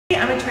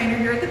I'm a trainer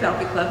here at the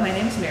Bellevue Club. My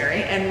name's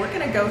Mary, and we're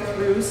going to go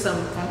through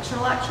some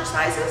functional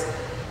exercises.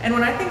 And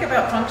when I think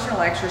about functional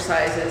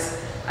exercises,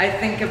 I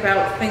think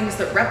about things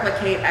that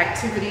replicate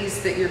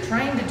activities that you're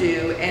trying to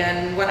do.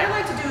 And what I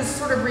like to do is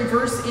sort of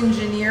reverse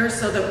engineer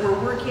so that we're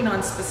working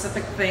on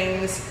specific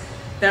things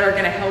that are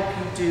going to help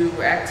you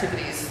do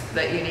activities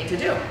that you need to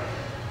do.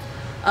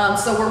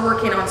 So we're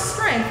working on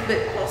strength,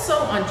 but also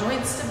on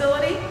joint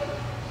stability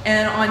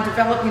and on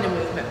developing a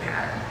movement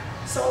pattern.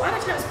 So a lot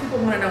of times people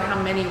want to know how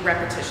many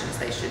repetitions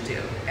they should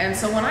do. And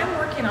so when I'm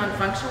working on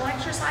functional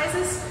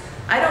exercises,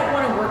 I don't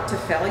want to work to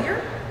failure,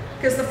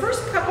 because the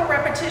first couple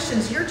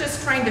repetitions, you're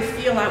just trying to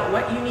feel out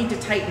what you need to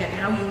tighten and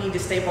how you need to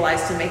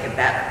stabilize to make it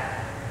better.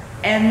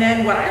 And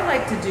then what I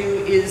like to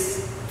do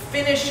is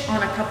finish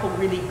on a couple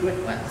really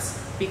good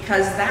ones,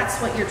 because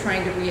that's what you're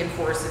trying to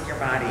reinforce in your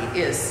body,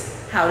 is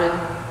how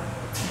to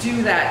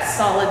do that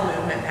solid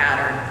movement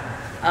pattern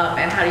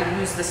and how to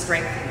use the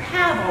strength you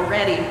have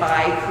already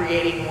by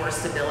creating more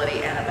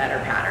stability and a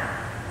better pattern.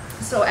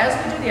 So as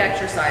we do the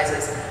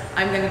exercises,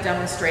 I'm going to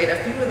demonstrate a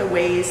few of the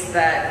ways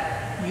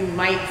that you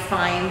might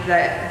find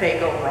that they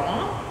go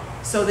wrong,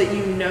 so that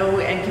you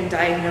know and can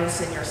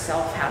diagnose in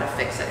yourself how to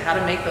fix it, how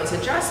to make those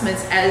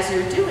adjustments. As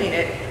you're doing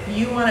it,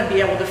 you want to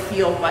be able to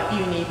feel what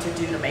you need to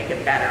do to make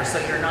it better, so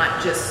you're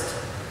not just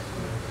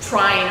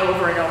trying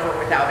over and over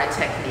without a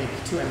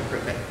technique to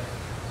improve it.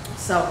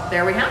 So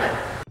there we have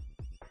it.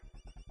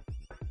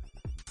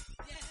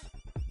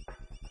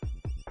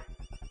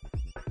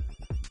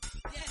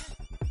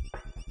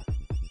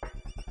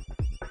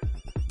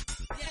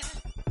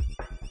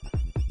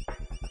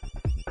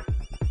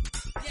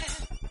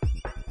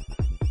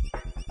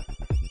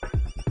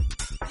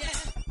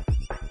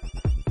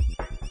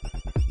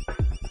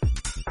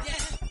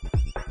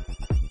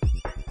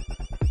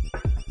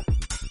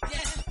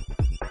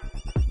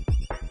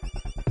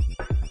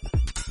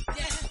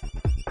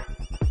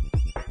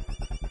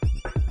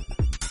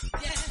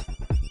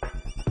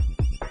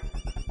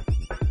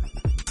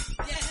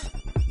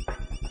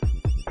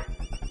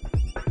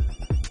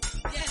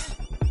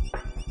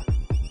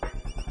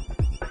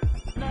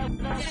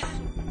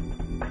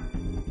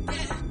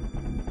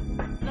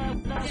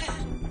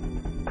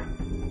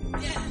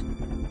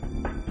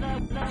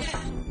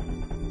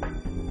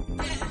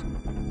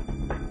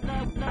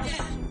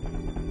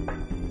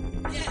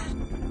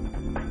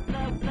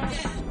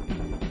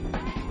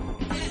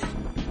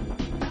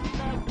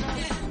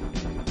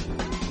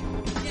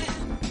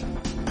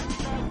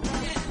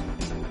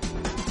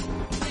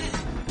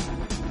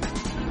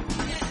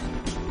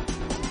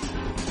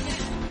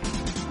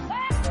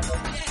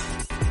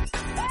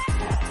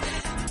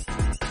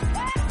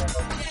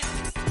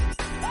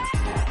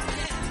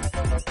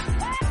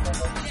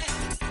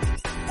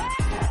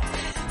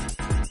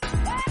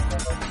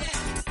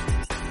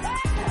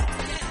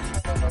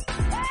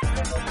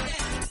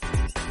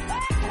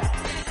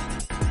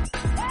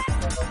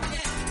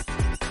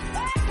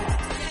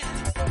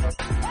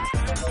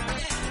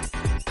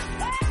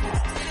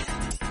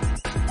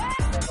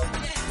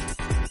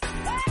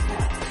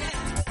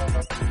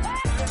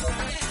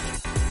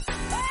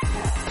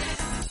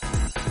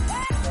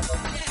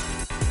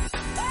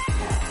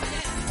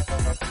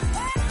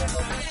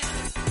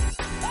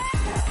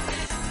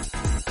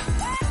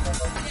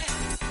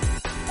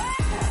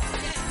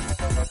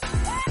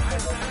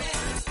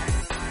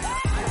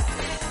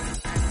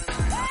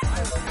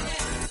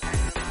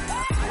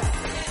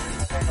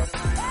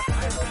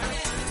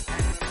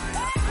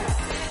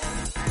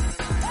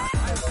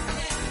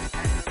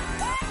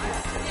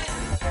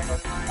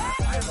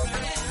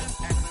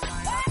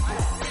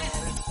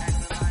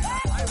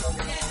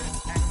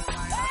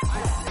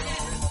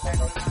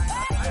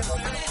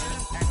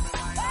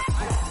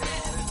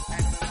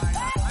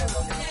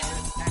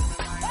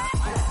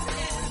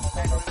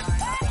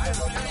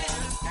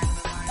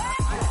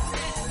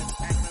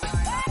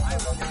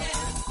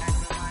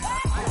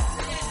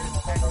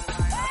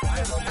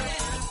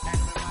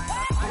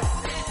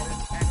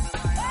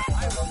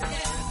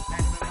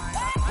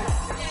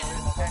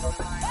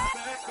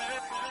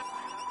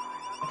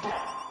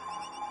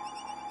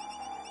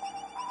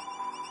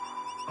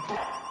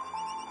 Okay.